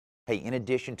Hey, in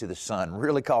addition to the sun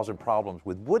really causing problems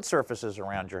with wood surfaces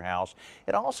around your house,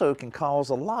 it also can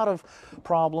cause a lot of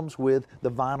problems with the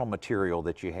vinyl material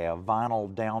that you have.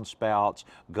 Vinyl downspouts,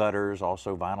 gutters,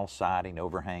 also vinyl siding,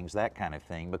 overhangs, that kind of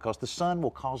thing, because the sun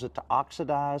will cause it to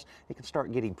oxidize. It can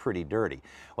start getting pretty dirty.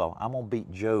 Well, I'm gonna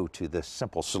beat Joe to the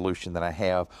simple solution that I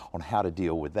have on how to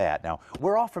deal with that. Now,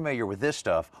 we're all familiar with this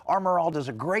stuff. Armor All does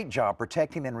a great job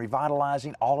protecting and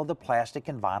revitalizing all of the plastic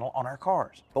and vinyl on our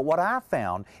cars. But what I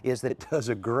found is that it does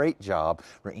a great job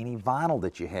for any vinyl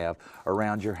that you have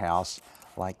around your house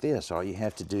like this. All you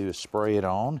have to do is spray it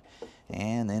on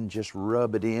and then just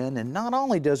rub it in. And not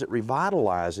only does it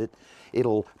revitalize it,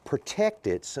 it'll protect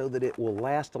it so that it will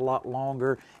last a lot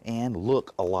longer and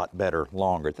look a lot better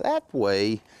longer. That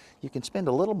way, you can spend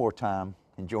a little more time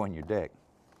enjoying your deck.